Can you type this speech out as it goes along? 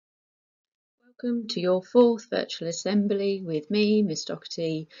Welcome to your fourth virtual assembly with me, Miss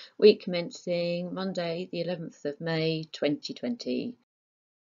Doherty, week commencing Monday, the 11th of May 2020.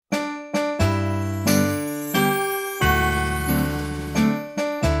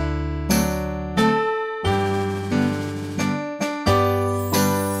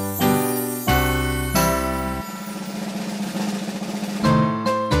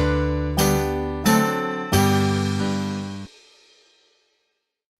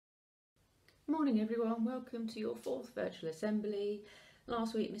 Morning everyone, welcome to your fourth virtual assembly.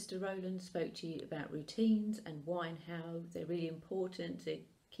 Last week Mr. Rowland spoke to you about routines and why and how they're really important to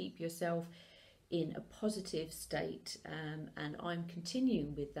keep yourself in a positive state, and I'm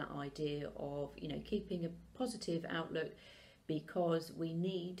continuing with that idea of keeping a positive outlook, because we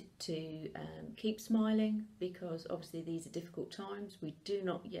need to keep smiling, because obviously these are difficult times. We do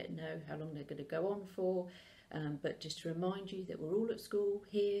not yet know how long they're going to go on for. But just to remind you that we're all at school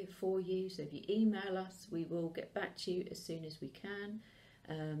here for you, so if you email us we will get back to you as soon as we can.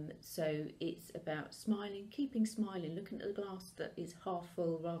 So it's about smiling, keeping smiling, looking at the glass that is half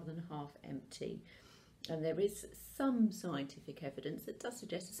full rather than half empty. And there is some scientific evidence that does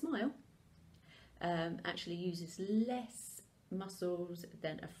suggest a smile actually uses less muscles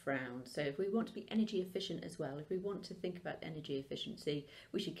than a frown. So if we want to be energy efficient as well, if we want to think about energy efficiency,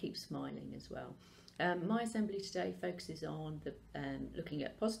 we should keep smiling as well. My assembly today focuses on looking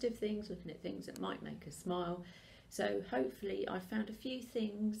at positive things, looking at things that might make us smile. So hopefully I found a few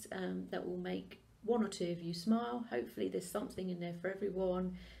things that will make one or two of you smile. Hopefully there's something in there for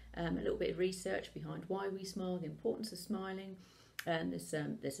everyone, a little bit of research behind why we smile, the importance of smiling. There's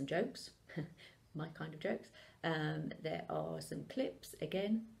some jokes, my kind of jokes. There are some clips,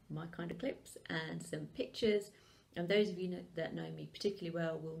 again, my kind of clips, and some pictures. And those of you that know me particularly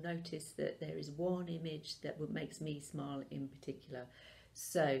well will notice that there is one image that makes me smile in particular.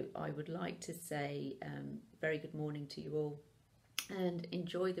 So I would like to say very good morning to you all, and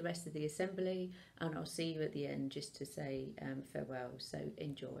enjoy the rest of the assembly, and I'll see you at the end just to say farewell. So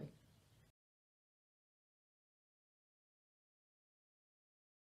enjoy.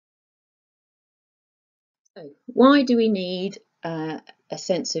 So why do we need a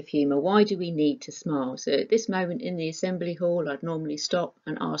sense of humour? Why do we need to smile? So at this moment in the assembly hall, I'd normally stop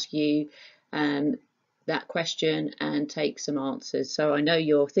and ask you that question and take some answers. So I know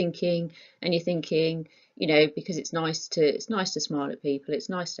you're thinking, because it's nice to smile at people. It's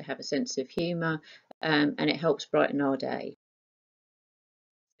nice to have a sense of humour, and it helps brighten our day.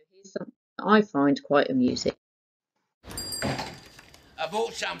 So here's something I find quite amusing. I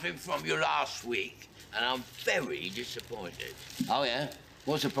bought something from you last week, and I'm very disappointed. Oh, yeah?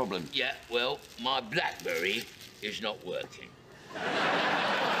 What's the problem? Yeah, well, my BlackBerry is not working.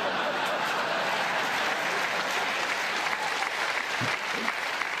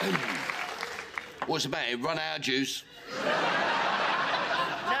 What's the matter? Run out of juice?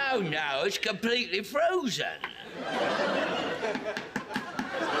 No, it's completely frozen.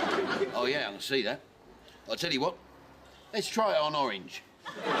 Oh, yeah, I can see that. I'll tell you what, let's try it on orange.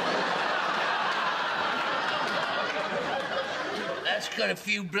 That's got a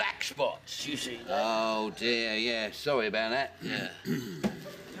few black spots, you see. Oh, dear, yeah. Sorry about that. Yeah.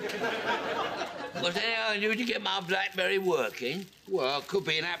 Was there anything I can do to get my BlackBerry working? Well, it could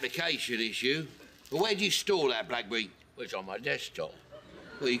be an application issue. But where do you store that BlackBerry? Well, it's on my desktop.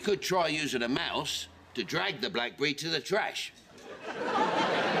 Well, you could try using a mouse to drag the BlackBerry to the trash.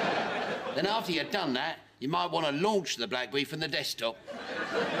 Then after you've done that, you might want to launch the BlackBerry from the desktop.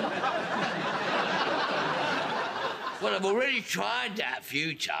 Well, I've already tried that a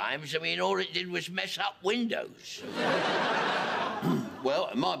few times. I mean, all it did was mess up Windows. Well,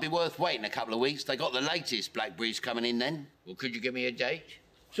 it might be worth waiting a couple of weeks. They got the latest BlackBerries coming in then. Well, could you give me a date?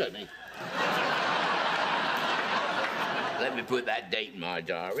 Certainly. Let me put that date in my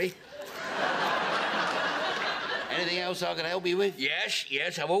diary. Anything else I can help you with?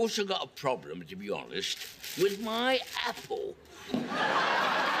 Yes, I've also got a problem, to be honest, with my Apple.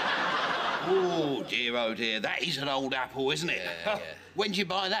 Oh, dear, that is an old Apple, isn't it? Yeah. When did you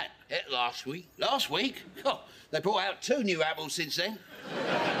buy that? Last week. Last week? Oh, they brought out 2 new Apples since then.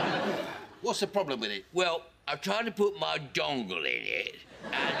 What's the problem with it? Well, I tried to put my dongle in it,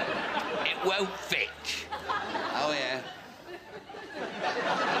 and it won't fit. Oh, yeah.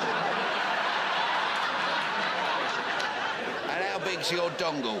 And how big's your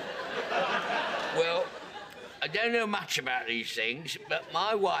dongle? Well, I don't know much about these things, but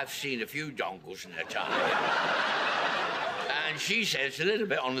my wife's seen a few dongles in her time. And she says it's a little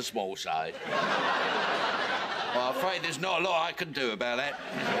bit on the small side. Well, I'm afraid there's not a lot I can do about that.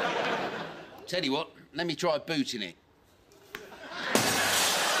 Tell you what, let me try booting it.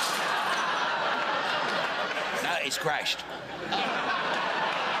 It's crashed.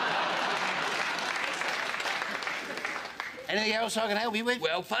 Anything else I can help you with?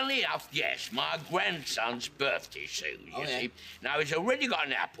 Well, funnily enough, yes, my grandson's birthday soon, you see. Now, he's already got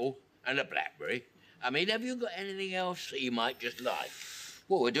an apple and a blackberry. I mean, have you got anything else that you might just like?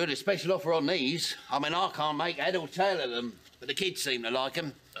 Well, we're doing a special offer on these. I mean, I can't make head or tail of them, but the kids seem to like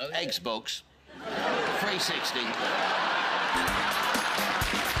them. Oh, yeah. Eggs box. 360.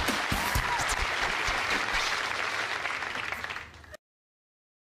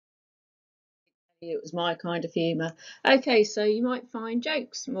 It was my kind of humour. Okay, so you might find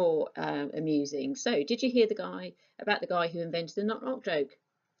jokes more amusing. So, did you hear about the guy who invented the knock-knock joke?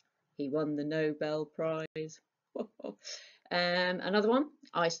 He won the Nobel Prize. Another one.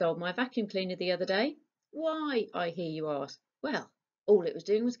 I sold my vacuum cleaner the other day. Why, I hear you ask? Well, all it was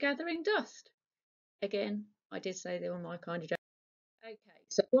doing was gathering dust. Again, I did say they were my kind of joke. Okay,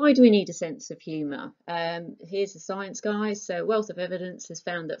 so why do we need a sense of humour? Here's the science, guys. So, wealth of evidence has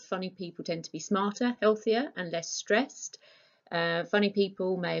found that funny people tend to be smarter, healthier, and less stressed. Funny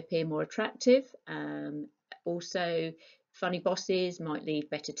people may appear more attractive. Also, funny bosses might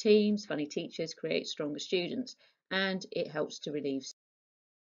lead better teams. Funny teachers create stronger students, and it helps to relieve.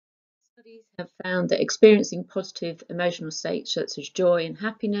 Studies have found that experiencing positive emotional states such as joy and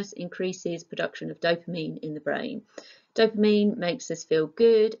happiness increases production of dopamine in the brain. Dopamine makes us feel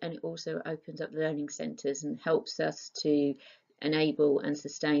good, and it also opens up the learning centres and helps us to enable and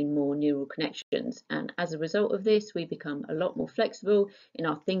sustain more neural connections. And as a result of this, we become a lot more flexible in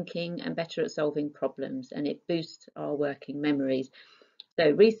our thinking and better at solving problems, and it boosts our working memories.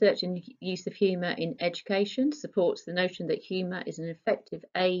 So research in use of humour in education supports the notion that humour is an effective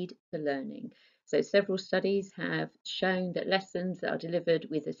aid to learning. So several studies have shown that lessons that are delivered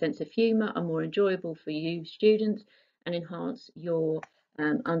with a sense of humour are more enjoyable for you students and enhance your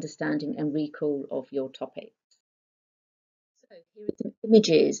understanding and recall of your topics. So here are some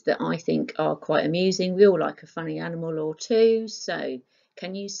images that I think are quite amusing. We all like a funny animal or two. So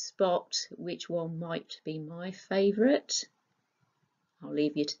can you spot which one might be my favourite? I'll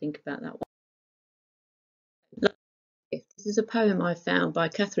leave you to think about that one. This is a poem I found by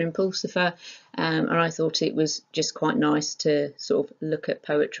Catherine Pulsifer, and I thought it was just quite nice to sort of look at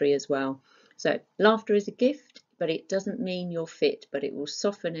poetry as well. So, laughter is a gift, but it doesn't mean you're fit, but it will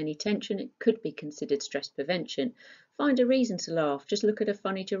soften any tension. It could be considered stress prevention. Find a reason to laugh. Just look at a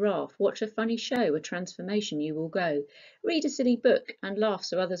funny giraffe. Watch a funny show, a transformation you will go. Read a silly book and laugh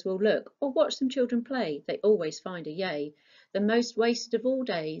so others will look. Or watch some children play. They always find a yay. The most wasted of all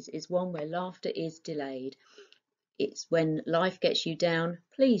days is one where laughter is delayed. It's when life gets you down,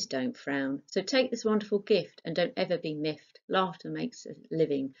 please don't frown. So take this wonderful gift and don't ever be miffed. Laughter makes a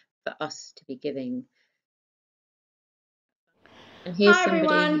living for us to be giving. And here's Hi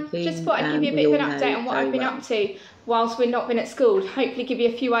everyone, who just thought I'd give you a bit of an update on what I've been up to whilst we've not been at school. Hopefully give you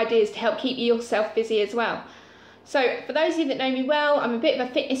a few ideas to help keep yourself busy as well. So for those of you that know me well, I'm a bit of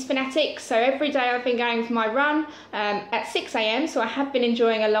a fitness fanatic, so every day I've been going for my run at 6 AM, so I have been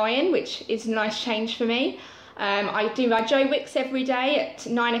enjoying a lie-in, which is a nice change for me. I do my Joe Wicks every day at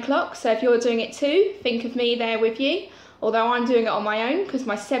 9 o'clock, so if you're doing it too, think of me there with you. Although I'm doing it on my own because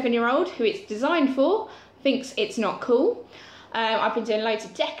my 7-year-old, who it's designed for, thinks it's not cool. I've been doing loads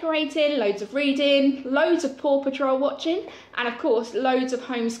of decorating, loads of reading, loads of Paw Patrol watching, and of course loads of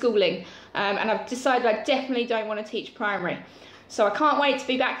homeschooling. And I've decided I definitely don't want to teach primary. So I can't wait to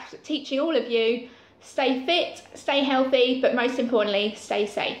be back teaching all of you. Stay fit, stay healthy, but most importantly, stay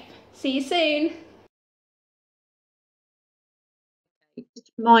safe. See you soon. Just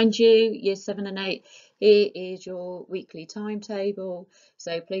to remind you, year 7 and 8, here is your weekly timetable.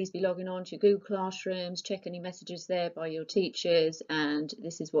 So please be logging on to Google Classrooms, check any messages there by your teachers, and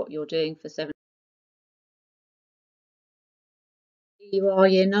this is what you're doing for 7. Here you are,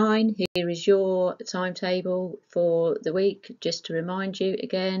 year 9. Here is your timetable for the week. Just to remind you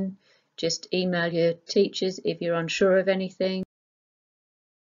again, just email your teachers if you're unsure of anything.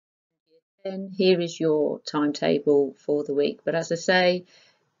 And here is your timetable for the week. But as I say,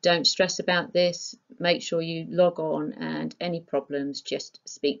 don't stress about this. Make sure you log on, and any problems, just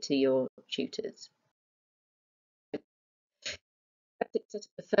speak to your tutors.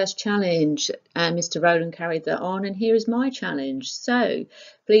 The first challenge, Mr. Rowland carried that on, and here is my challenge. So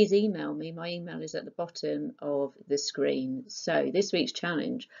please email me. My email is at the bottom of the screen. So this week's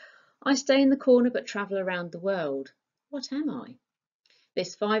challenge: I stay in the corner but travel around the world. What am I?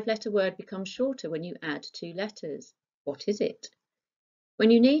 This 5-letter word becomes shorter when you add 2 letters. What is it?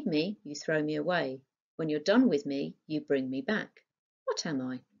 When you need me, you throw me away. When you're done with me, you bring me back. What am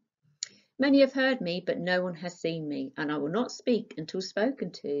I? Many have heard me, but no one has seen me, and I will not speak until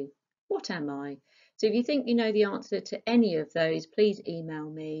spoken to. what am I? So if you think you know the answer to any of those, please email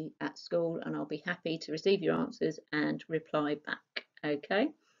me at school and I'll be happy to receive your answers and reply back. Okay.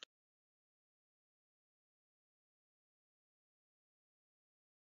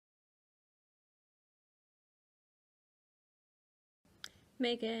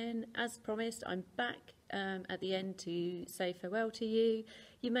 Megan, as promised, I'm back at the end to say farewell to you.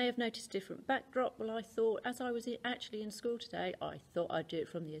 You may have noticed a different backdrop. Well, I thought, as I was actually in school today, I thought I'd do it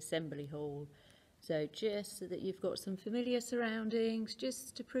from the assembly hall. So just so that you've got some familiar surroundings,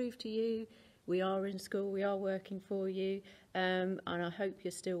 just to prove to you we are in school, we are working for you, and I hope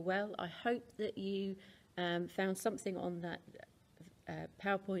you're still well. I hope that you found something on that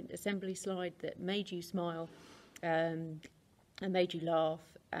PowerPoint assembly slide that made you smile and made you laugh.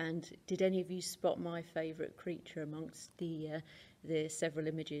 And did any of you spot my favourite creature amongst the several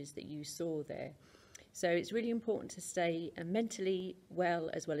images that you saw there? So it's really important to stay mentally well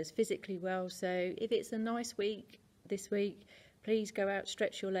as physically well. So if it's a nice week this week, please go out,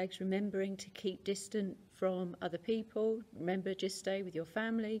 stretch your legs, remembering to keep distant from other people. Remember, just stay with your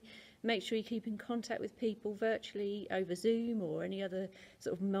family. Make sure you keep in contact with people virtually over Zoom or any other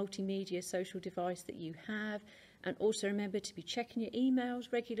sort of multimedia social device that you have. And also remember to be checking your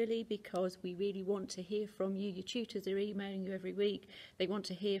emails regularly, because we really want to hear from you. Your tutors are emailing you every week. They want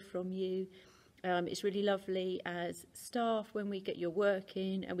to hear from you. It's really lovely as staff when we get your work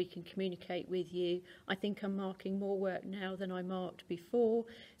in and we can communicate with you. I think I'm marking more work now than I marked before.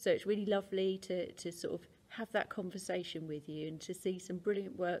 So it's really lovely to sort of have that conversation with you and to see some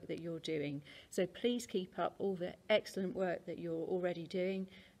brilliant work that you're doing. So please keep up all the excellent work that you're already doing.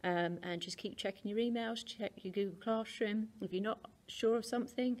 And just keep checking your emails, check your Google Classroom. If you're not sure of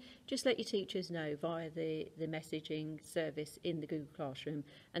something, just let your teachers know via the messaging service in the Google Classroom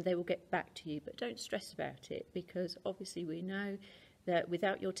and they will get back to you. But don't stress about it, because obviously we know that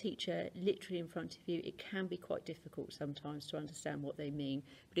without your teacher literally in front of you, it can be quite difficult sometimes to understand what they mean.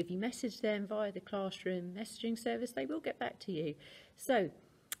 But if you message them via the Classroom messaging service, they will get back to you. So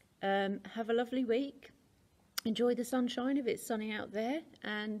have a lovely week. Enjoy the sunshine if it's sunny out there,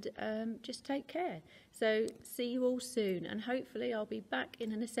 and just take care. So see you all soon, and hopefully I'll be back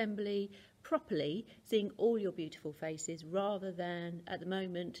in an assembly properly, seeing all your beautiful faces rather than at the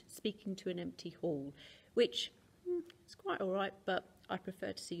moment speaking to an empty hall, which is quite all right, but I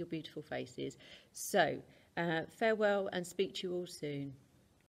prefer to see your beautiful faces. So farewell and speak to you all soon.